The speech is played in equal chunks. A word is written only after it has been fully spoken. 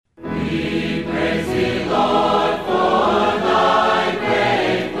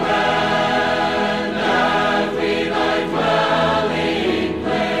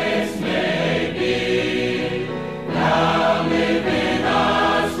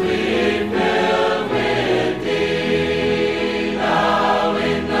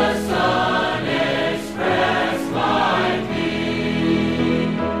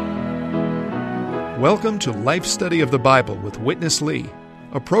Welcome to Life Study of the Bible with Witness Lee,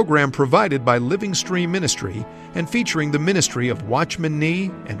 a program provided by Living Stream Ministry and featuring the ministry of Watchman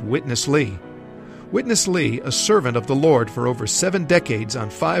Nee and Witness Lee. Witness Lee, a servant of the Lord for over 7 decades on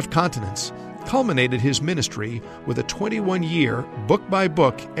 5 continents, culminated his ministry with a 21-year,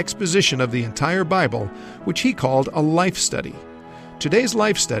 book-by-book exposition of the entire Bible, which he called a life study. Today's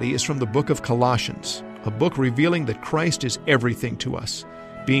life study is from the book of Colossians, a book revealing that Christ is everything to us,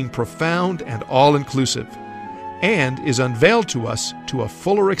 being profound and all-inclusive, and is unveiled to us to a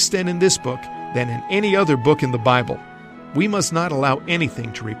fuller extent in this book than in any other book in the Bible. We must not allow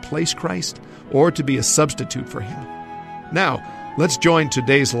anything to replace Christ or to be a substitute for Him. Now, let's join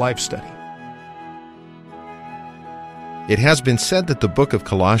today's life study. It has been said that the book of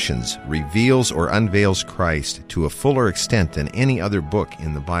Colossians reveals or unveils Christ to a fuller extent than any other book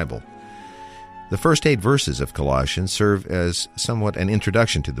in the Bible. The first 8 verses of Colossians serve as somewhat an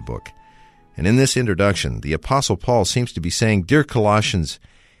introduction to the book. And in this introduction, the Apostle Paul seems to be saying, "Dear Colossians,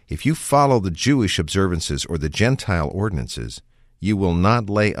 if you follow the Jewish observances or the Gentile ordinances, you will not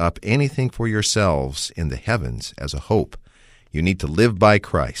lay up anything for yourselves in the heavens as a hope. You need to live by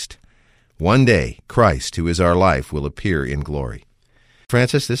Christ. One day, Christ, who is our life, will appear in glory."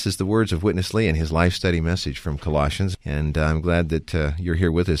 Francis, this is the words of Witness Lee and his life study message from Colossians, and I'm glad that you're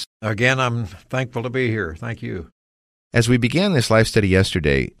here with us. Again, I'm thankful to be here. Thank you. As we began this life study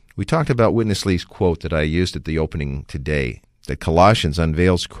yesterday, we talked about Witness Lee's quote that I used at the opening today, that Colossians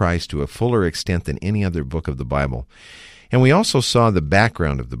unveils Christ to a fuller extent than any other book of the Bible. And we also saw the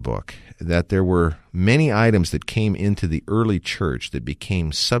background of the book, that there were many items that came into the early church that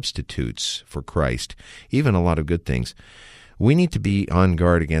became substitutes for Christ, even a lot of good things. We need to be on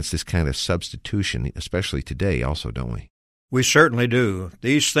guard against this kind of substitution, especially today also, don't we? We certainly do.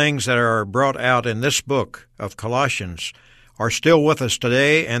 These things that are brought out in this book of Colossians are still with us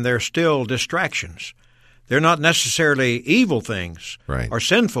today, and they're still distractions. They're not necessarily evil things or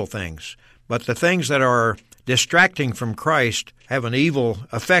sinful things, but the things that are distracting from Christ have an evil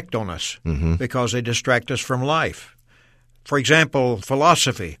effect on us because they distract us from life. For example,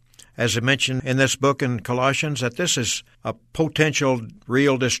 philosophy. As I mentioned in this book in Colossians, that this is a potential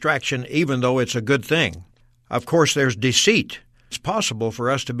real distraction, even though it's a good thing. Of course, there's deceit. It's possible for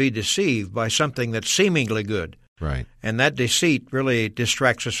us to be deceived by something that's seemingly good. Right. And that deceit really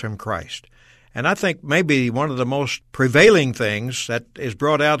distracts us from Christ. And I think maybe one of the most prevailing things that is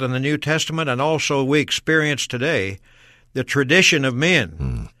brought out in the New Testament and also we experience today, the tradition of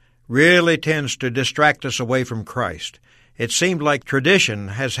men really tends to distract us away from Christ. It seemed like tradition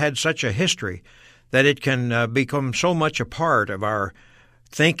has had such a history that it can become so much a part of our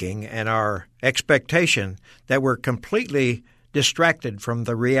thinking and our expectation that we're completely distracted from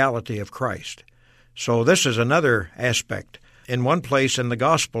the reality of Christ. So this is another aspect. In one place in the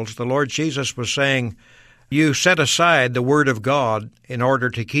Gospels, the Lord Jesus was saying, you set aside the Word of God in order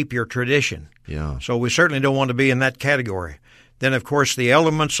to keep your tradition. Yeah. So we certainly don't want to be in that category. Then, of course, the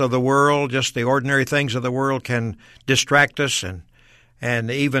elements of the world, just the ordinary things of the world, can distract us,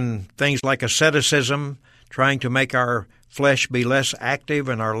 and even things like asceticism, trying to make our flesh be less active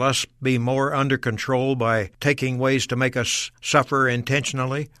and our lust be more under control by taking ways to make us suffer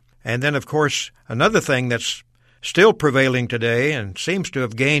intentionally. And then, of course, another thing that's still prevailing today and seems to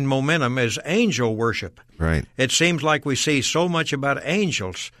have gained momentum is angel worship. Right. It seems like we see so much about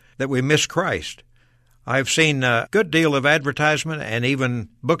angels that we miss Christ. I've seen a good deal of advertisement and even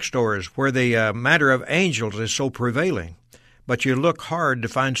bookstores where the matter of angels is so prevailing. But you look hard to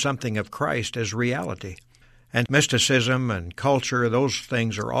find something of Christ as reality. And mysticism and culture, those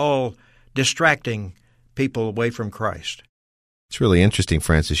things are all distracting people away from Christ. It's really interesting,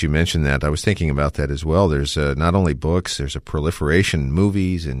 Francis, you mentioned that. I was thinking about that as well. There's not only books, there's a proliferation in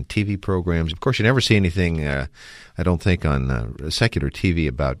movies and TV programs. Of course, you never see anything, I don't think, on secular TV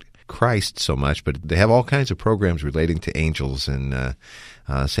about Christ so much, but they have all kinds of programs relating to angels and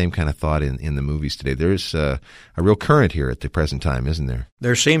same kind of thought in the movies today. There's a real current here at the present time, isn't there?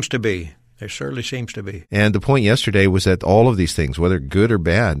 There seems to be. There certainly seems to be. And the point yesterday was that all of these things, whether good or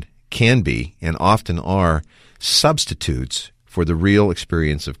bad, can be and often are substitutes for the real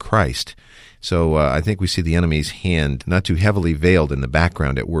experience of Christ. So I think we see the enemy's hand not too heavily veiled in the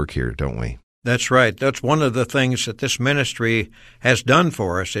background at work here, don't we? That's right. That's one of the things that this ministry has done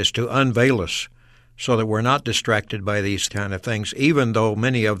for us, is to unveil us so that we're not distracted by these kind of things, even though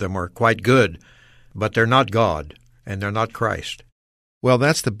many of them are quite good, but they're not God and they're not Christ. Well,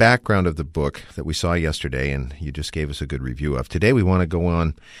 that's the background of the book that we saw yesterday, and you just gave us a good review of. Today we want to go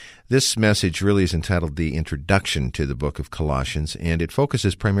on. This message really is entitled The Introduction to the Book of Colossians, and it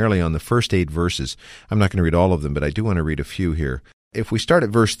focuses primarily on the first 8 verses. I'm not going to read all of them, but I do want to read a few here. If we start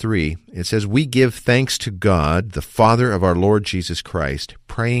at verse 3, it says, "We give thanks to God, the Father of our Lord Jesus Christ,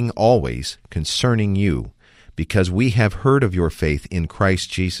 praying always concerning you, because we have heard of your faith in Christ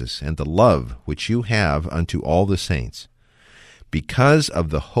Jesus, and the love which you have unto all the saints, because of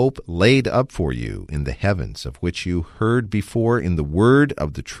the hope laid up for you in the heavens, of which you heard before in the word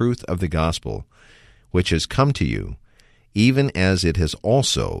of the truth of the gospel, which has come to you, even as it has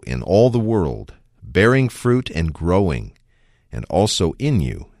also in all the world, bearing fruit and growing, and also in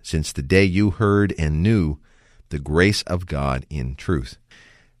you, since the day you heard and knew the grace of God in truth."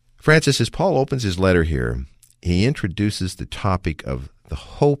 Francis, as Paul opens his letter here, he introduces the topic of the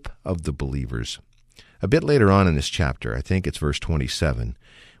hope of the believers. A bit later on in this chapter, I think it's verse 27,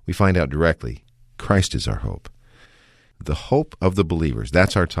 we find out directly, Christ is our hope. The hope of the believers.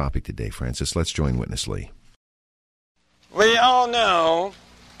 That's our topic today, Francis. Let's join Witness Lee. We all know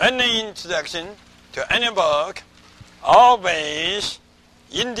any introduction to any book always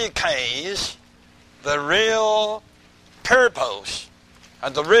indicates the real purpose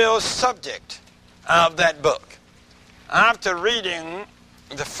and the real subject of that book. After reading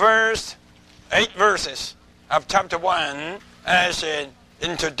the first 8 verses of chapter 1 as an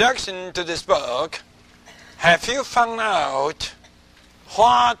introduction to this book, have you found out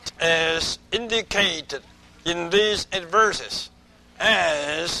what is indicated in these 8 verses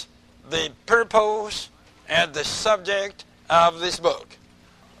as the purpose and the subject of this book?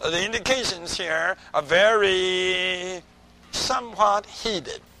 The indications here are very somewhat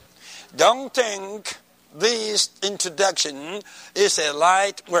hidden. Don't think this introduction is a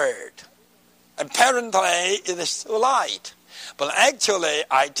light word. Apparently it is so light, but actually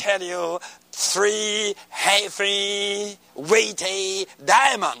I tell you 3 heavy, weighty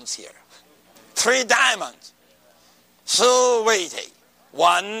diamonds here. 3 diamonds, so weighty.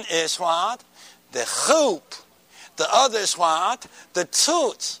 One is what? The hope. The other is what? The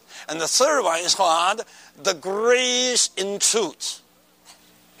truth. And the third one is what? The grace in truth.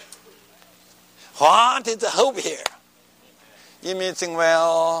 What is the hope here? You may think,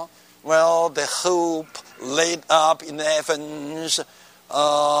 well, the hope laid up in the heavens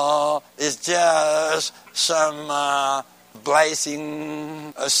is just some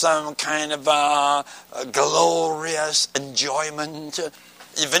blessing, some kind of glorious enjoyment.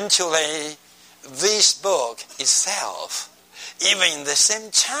 Eventually, this book itself, even in the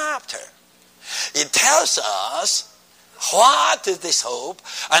same chapter, it tells us what is this hope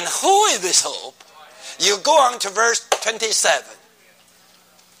and who is this hope. You go on to verse 27.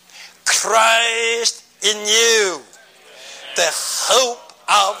 Christ in you, the hope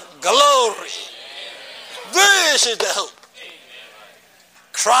of glory. This is the hope.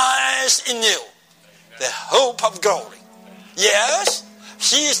 Christ in you, the hope of glory. Yes,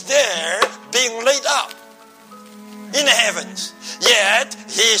 he is there being laid up in the heavens, yet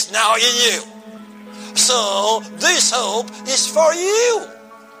he is now in you. So this hope is for you.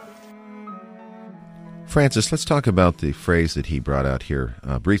 Francis, let's talk about the phrase that he brought out here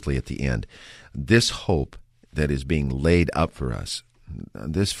briefly at the end. This hope that is being laid up for us.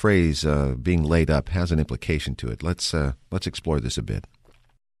 This phrase, being laid up, has an implication to it. Let's explore this a bit.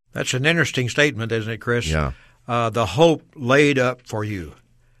 That's an interesting statement, isn't it, Chris? Yeah. The hope laid up for you.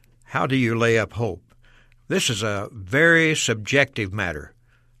 How do you lay up hope? This is a very subjective matter.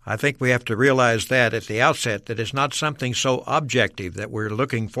 I think we have to realize that at the outset, that it's not something so objective that we're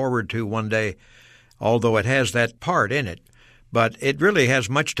looking forward to one day, although it has that part in it. But it really has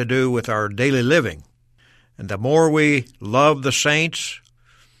much to do with our daily living. And the more we love the saints,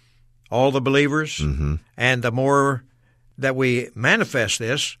 all the believers, and the more that we manifest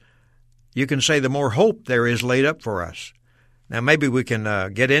this, you can say the more hope there is laid up for us. Now, maybe we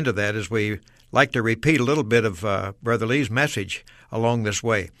can get into that as we like to repeat a little bit of Brother Lee's message along this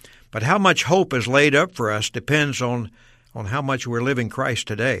way. But how much hope is laid up for us depends on how much we're living Christ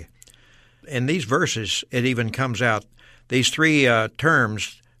today. In these verses, it even comes out, these 3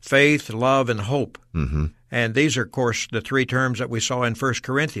 terms, faith, love, and hope. And these are, of course, the 3 terms that we saw in 1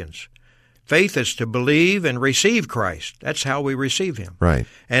 Corinthians. Faith is to believe and receive Christ. That's how we receive him. Right.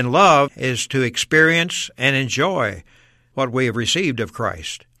 And love is to experience and enjoy what we have received of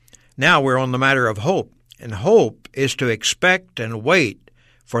Christ. Now we're on the matter of hope. And hope is to expect and wait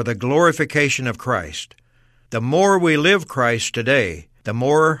for the glorification of Christ. The more we live Christ today, the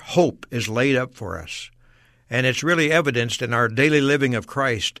more hope is laid up for us. And it's really evidenced in our daily living of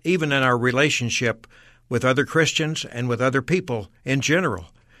Christ, even in our relationship with other Christians and with other people in general.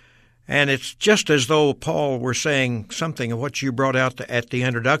 And it's just as though Paul were saying something of what you brought out at the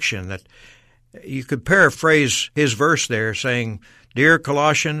introduction, that you could paraphrase his verse there saying, "Dear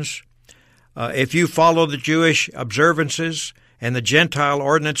Colossians, if you follow the Jewish observances and the Gentile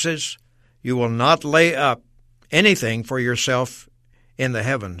ordinances, you will not lay up anything for yourself in the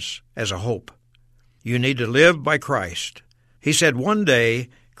heavens as a hope. You need to live by Christ. He said one day,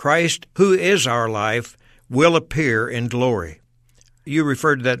 Christ, who is our life, will appear in glory. You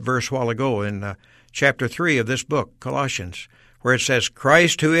referred to that verse a while ago in chapter 3 of this book, Colossians, where it says,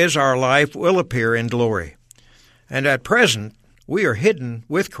 Christ, who is our life, will appear in glory. And at present, we are hidden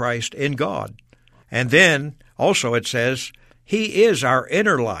with Christ in God. And then also it says, He is our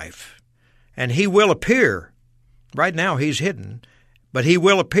inner life, and He will appear. Right now He's hidden, but He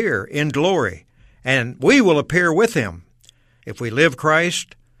will appear in glory, and we will appear with Him. If we live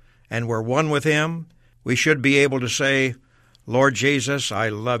Christ and we're one with Him, we should be able to say, Lord Jesus, I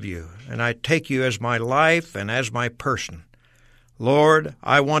love you, and I take you as my life and as my person. Lord,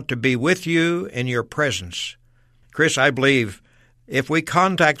 I want to be with you in your presence. Chris, I believe if we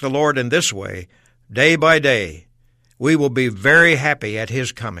contact the Lord in this way, day by day, we will be very happy at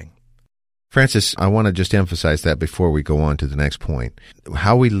His coming. Francis, I want to just emphasize that before we go on to the next point.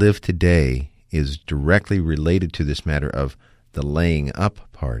 How we live today is directly related to this matter of the laying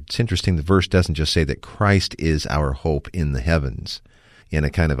up part. It's interesting, the verse doesn't just say that Christ is our hope in the heavens in a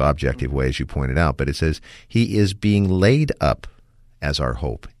kind of objective way, as you pointed out, but it says He is being laid up as our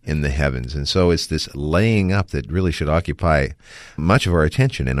hope in the heavens. And so it's this laying up that really should occupy much of our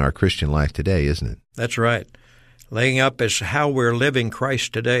attention in our Christian life today, isn't it? That's right. Laying up is how we're living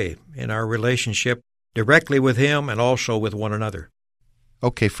Christ today in our relationship directly with Him and also with one another.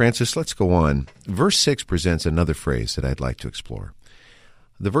 Okay, Francis, let's go on. Verse 6 presents another phrase that I'd like to explore.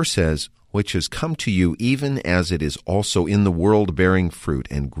 The verse says, which has come to you even as it is also in the world bearing fruit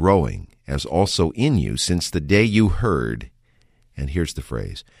and growing, as also in you since the day you heard, and here's the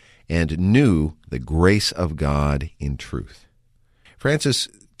phrase, and knew the grace of God in truth. Francis,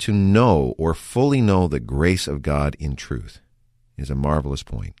 to know or fully know the grace of God in truth is a marvelous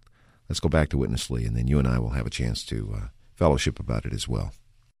point. Let's go back to Witness Lee, and then you and I will have a chance to fellowship about it as well.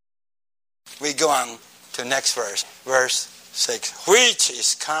 We go on to next verse, verse 6. Which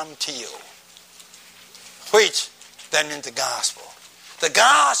is come to you. Which, that means the gospel. The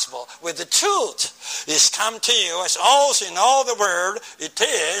gospel with the truth is come to you, as also in all the world it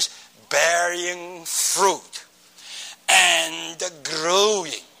is bearing fruit and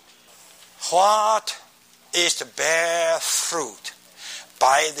growing. What is to bear fruit?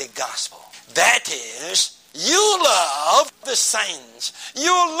 By the gospel. That is, you love the saints.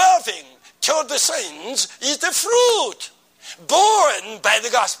 Your loving toward the saints is the fruit born by the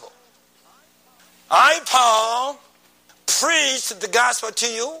gospel. I, Paul, preached the gospel to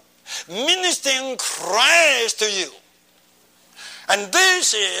you, ministering Christ to you. And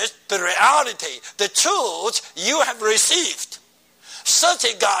this is the reality, the truth you have received. Such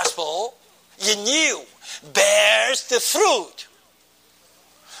a gospel in you bears the fruit.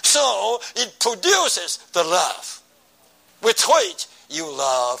 So it produces the love with which you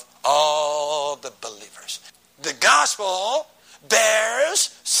love all the believers. The gospel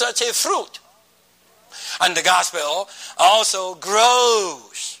bears such a fruit. And the gospel also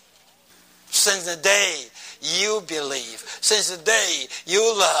grows. Since the day you believe, since the day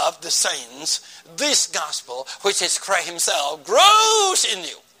you love the saints, this gospel, which is Christ Himself, grows in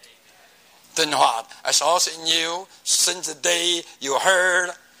you. Then what? As also in you, since the day you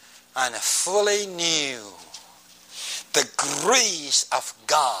heard and fully knew the grace of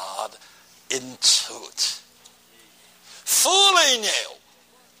God in truth. Fully knew.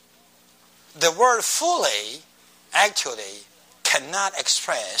 The word fully actually cannot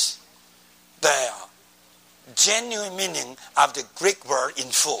express the genuine meaning of the Greek word in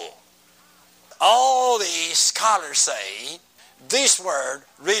full. All the scholars say this word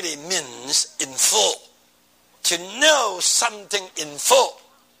really means in full. To know something in full.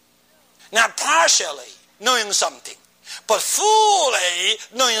 Not partially knowing something, but fully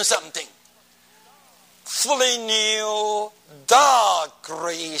knowing something. Fully knew the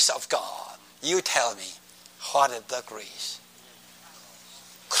grace of God. You tell me, what is the grace?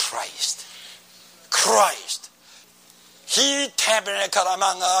 Christ. Christ. He tabernacled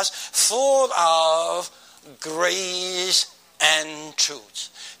among us full of grace and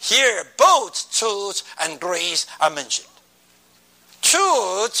truth. Here, both truth and grace are mentioned.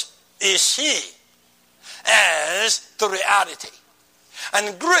 Truth is He as the reality.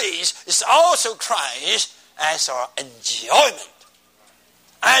 And grace is also Christ as our enjoyment,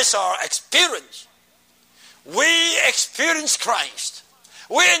 as our experience. We experience Christ.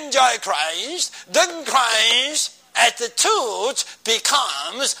 We enjoy Christ. Then Christ as the truth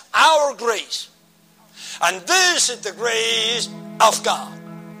becomes our grace. And this is the grace of God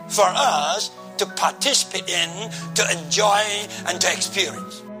for us to participate in, to enjoy, and to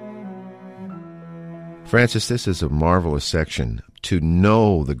experience. Francis, this is a marvelous section. To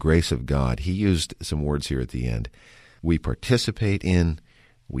know the grace of God. He used some words here at the end. We participate in,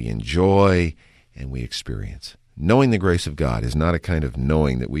 we enjoy, and we experience. Knowing the grace of God is not a kind of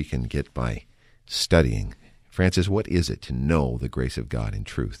knowing that we can get by studying. Francis, what is it to know the grace of God in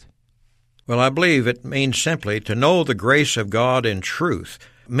truth? Well, I believe it means simply to know the grace of God in truth.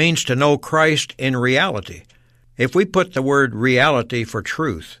 It means to know Christ in reality. If we put the word reality for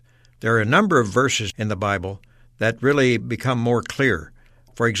truth, there are a number of verses in the Bible that really become more clear.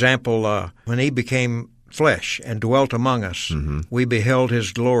 For example, when he became flesh and dwelt among us, we beheld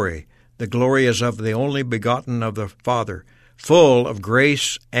his glory. The glory is of the only begotten of the Father, full of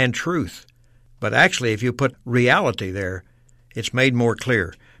grace and truth. But actually, if you put reality there, it's made more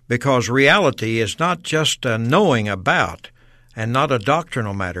clear, because reality is not just a knowing about and not a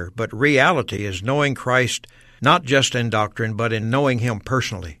doctrinal matter, but reality is knowing Christ not just in doctrine, but in knowing him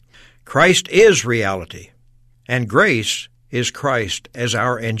personally. Christ is reality. And grace is Christ as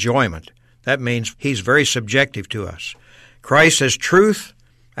our enjoyment. That means he's very subjective to us. Christ as truth,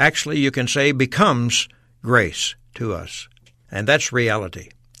 actually you can say, becomes grace to us. And that's reality.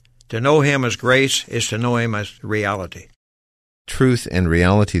 To know him as grace is to know him as reality. Truth and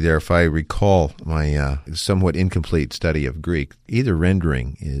reality there, if I recall my somewhat incomplete study of Greek, either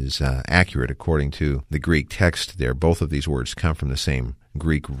rendering is accurate according to the Greek text there. Both of these words come from the same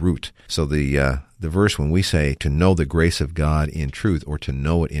Greek root. So the verse, when we say to know the grace of God in truth or to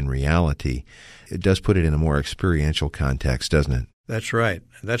know it in reality, it does put it in a more experiential context, doesn't it? That's right.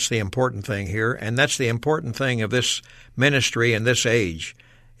 That's the important thing here, and that's the important thing of this ministry and this age,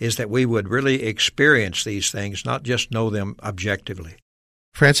 is that we would really experience these things, not just know them objectively.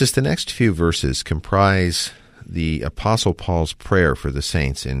 Francis, the next few verses comprise the Apostle Paul's prayer for the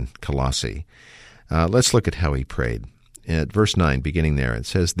saints in Colossae. Let's look at how he prayed. At verse 9, beginning there, it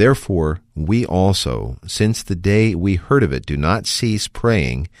says, "Therefore we also, since the day we heard of it, do not cease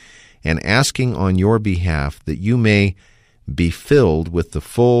praying and asking on your behalf that you may be filled with the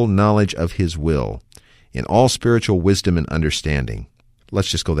full knowledge of his will, in all spiritual wisdom and understanding." Let's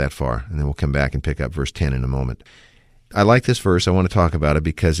just go that far, and then we'll come back and pick up verse 10 in a moment. I like this verse. I want to talk about it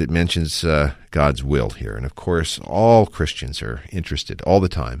because it mentions God's will here. And of course, all Christians are interested all the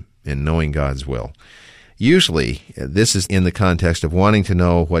time in knowing God's will. Usually, this is in the context of wanting to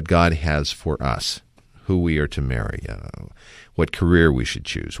know what God has for us, who we are to marry, what career we should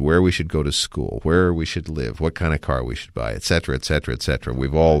choose, where we should go to school, where we should live, what kind of car we should buy, etc., etc., etc.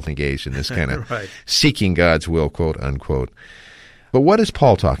 We've all engaged in this kind of right. Seeking God's will, quote unquote. But what is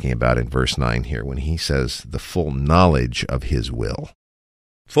Paul talking about in verse 9 here when he says the full knowledge of his will?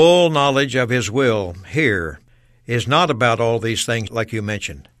 Full knowledge of his will here is not about all these things like you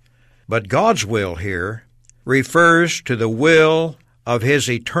mentioned. But God's will here refers to the will of his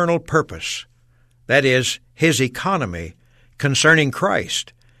eternal purpose, that is, his economy concerning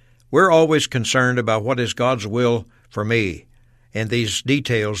Christ. We're always concerned about what is God's will for me and these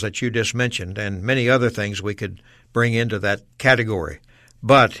details that you just mentioned and many other things we could bring into that category.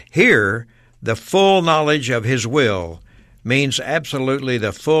 But here, the full knowledge of his will means absolutely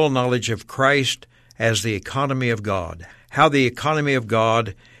the full knowledge of Christ as the economy of God, how the economy of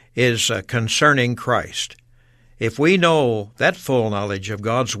God is concerning Christ. If we know that full knowledge of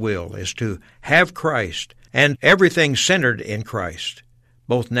God's will is to have Christ and everything centered in Christ,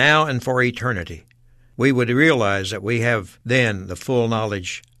 both now and for eternity, we would realize that we have then the full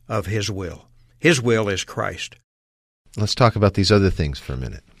knowledge of his will. His will is Christ. Let's talk about these other things for a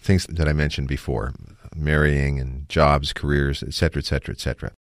minute, things that I mentioned before, marrying and jobs, careers, etc., etc.,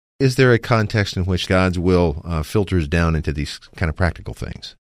 etc. Is there a context in which God's will filters down into these kind of practical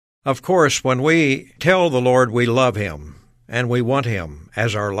things? Of course, when we tell the Lord we love him and we want him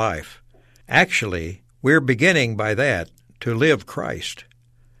as our life, actually, we're beginning by that to live Christ.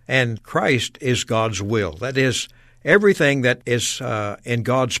 And Christ is God's will. That is, everything that is in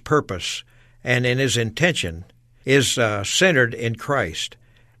God's purpose and in his intention is centered in Christ.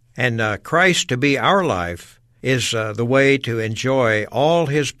 And Christ to be our life is the way to enjoy all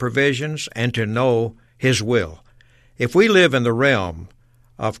his provisions and to know his will. If we live in the realm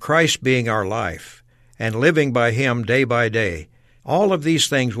of Christ being our life and living by him day by day, all of these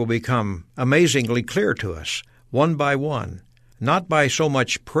things will become amazingly clear to us, one by one, not by so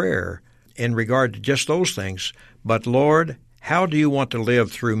much prayer in regard to just those things, but, Lord, how do you want to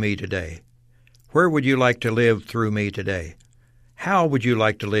live through me today? Where would you like to live through me today? How would you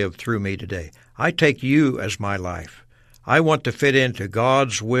like to live through me today? I take you as my life. I want to fit into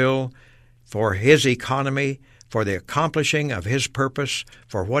God's will for his economy, for the accomplishing of His purpose,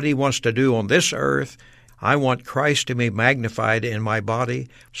 for what He wants to do on this earth. I want Christ to be magnified in my body.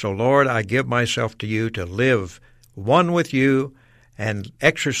 So, Lord, I give myself to You to live one with You and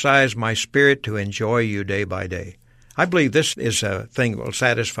exercise my spirit to enjoy You day by day. I believe this is a thing that will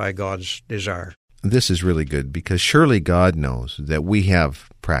satisfy God's desire. This is really good because surely God knows that we have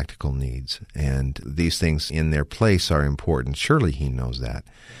practical needs and these things in their place are important. Surely He knows that.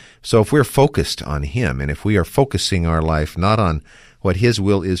 So if we're focused on Him and if we are focusing our life not on what His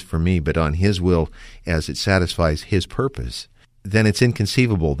will is for me, but on His will as it satisfies His purpose, then it's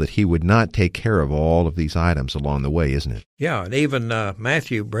inconceivable that He would not take care of all of these items along the way, isn't it? Yeah, and even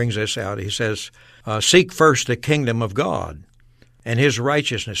Matthew brings this out. He says, seek first the kingdom of God and His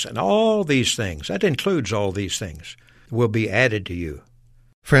righteousness, and all these things, that includes all these things, will be added to you.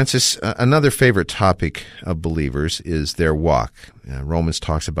 Francis, another favorite topic of believers is their walk. Romans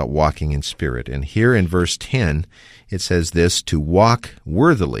talks about walking in spirit, and here in verse 10, it says this, to walk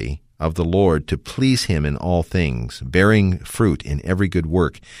worthily of the Lord, to please Him in all things, bearing fruit in every good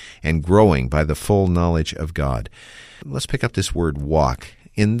work, and growing by the full knowledge of God. Let's pick up this word walk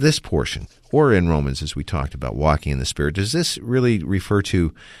in this portion, or in Romans as we talked about walking in the Spirit. Does this really refer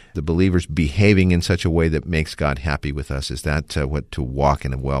to the believers behaving in such a way that makes God happy with us? Is that what to walk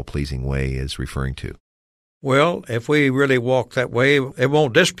in a well-pleasing way is referring to? Well, if we really walk that way, it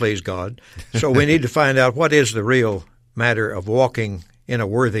won't displease God. So we need to find out what is the real matter of walking in a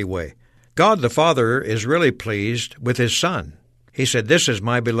worthy way. God the Father is really pleased with His Son. He said, this is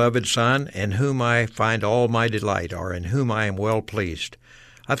my beloved Son, in whom I find all my delight, or in whom I am well pleased.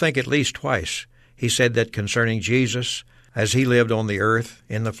 I think at least twice He said that concerning Jesus as He lived on the earth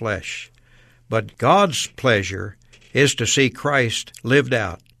in the flesh. But God's pleasure is to see Christ lived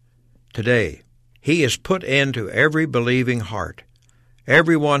out today. He is put into every believing heart.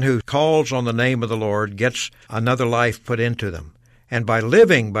 Everyone who calls on the name of the Lord gets another life put into them. And by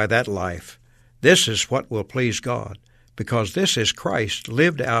living by that life, this is what will please God, because this is Christ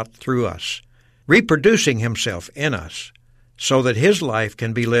lived out through us, reproducing Himself in us, so that His life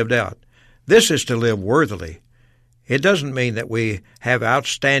can be lived out. This is to live worthily. It doesn't mean that we have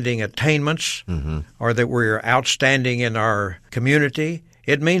outstanding attainments or that we're outstanding in our community.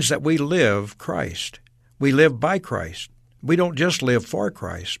 It means that we live Christ. We live by Christ. We don't just live for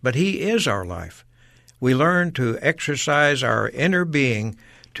Christ, but He is our life. We learn to exercise our inner being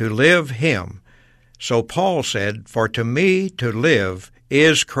to live Him. So Paul said, for to me to live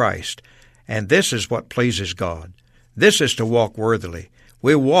is Christ, and this is what pleases God. This is to walk worthily.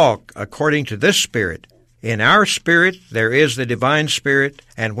 We walk according to this Spirit. In our spirit, there is the divine Spirit,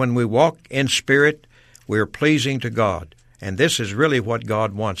 and when we walk in spirit, we are pleasing to God. And this is really what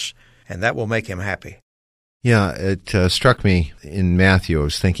God wants, and that will make Him happy. Yeah, it struck me in Matthew. I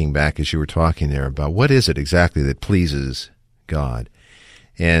was thinking back as you were talking there about what is it exactly that pleases God.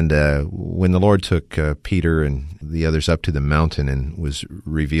 And when the Lord took Peter and the others up to the mountain and was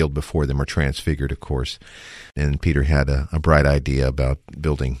revealed before them, or transfigured, of course, and Peter had a bright idea about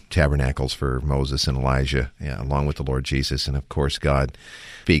building tabernacles for Moses and Elijah, along with the Lord Jesus. And, of course, God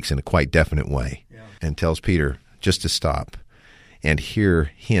speaks in a quite definite way and tells Peter just to stop and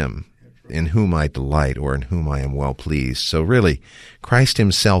hear Him, in whom I delight, or in whom I am well pleased. So really, Christ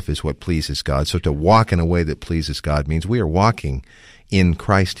Himself is what pleases God. So to walk in a way that pleases God means we are walking in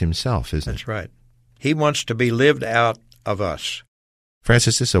Christ Himself, isn't it? That's right. He wants to be lived out of us.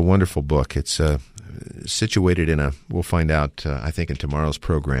 Francis, this is a wonderful book. It's situated in we'll find out, I think, in tomorrow's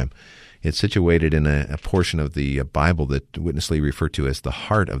program. It's situated in a portion of the Bible that Witness Lee referred to as the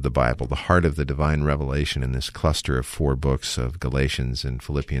heart of the Bible, the heart of the divine revelation in this cluster of 4 books of Galatians and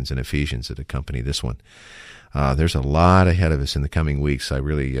Philippians and Ephesians that accompany this one. There's a lot ahead of us in the coming weeks. I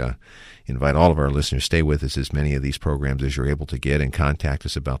really invite all of our listeners, stay with us as many of these programs as you're able to get, and contact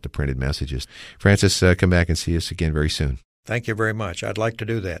us about the printed messages. Francis, come back and see us again very soon. Thank you very much. I'd like to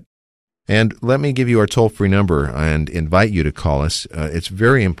do that. And let me give you our toll-free number and invite you to call us. It's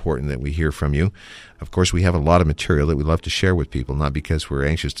very important that we hear from you. Of course, we have a lot of material that we love to share with people, not because we're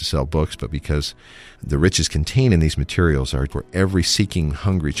anxious to sell books, but because the riches contained in these materials are for every seeking,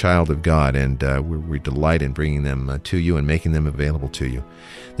 hungry child of God, and we delight in bringing them to you and making them available to you.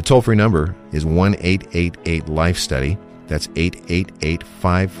 The toll-free number is 1-888-LIFE-STUDY. That's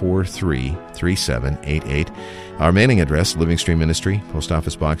 888-543-3788. Our mailing address, Living Stream Ministry, Post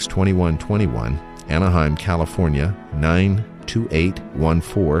Office Box 2121, Anaheim, California,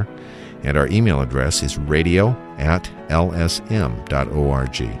 92814. And our email address is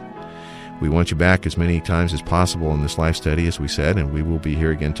radio@lsm.org. We want you back as many times as possible in this life study, as we said, and we will be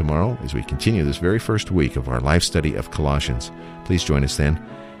here again tomorrow as we continue this very first week of our life study of Colossians. Please join us then.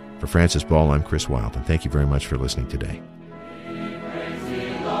 For Francis Ball, I'm Chris Wilde, and thank you very much for listening today.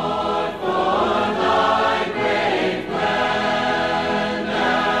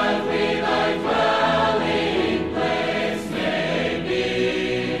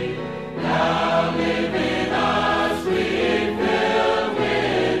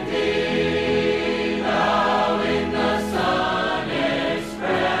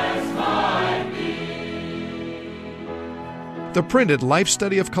 The printed Life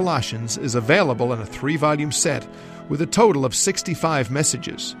Study of Colossians is available in a 3-volume set with a total of 65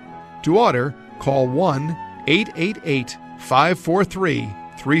 messages. To order, call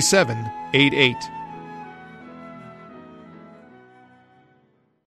 1-888-543-3788.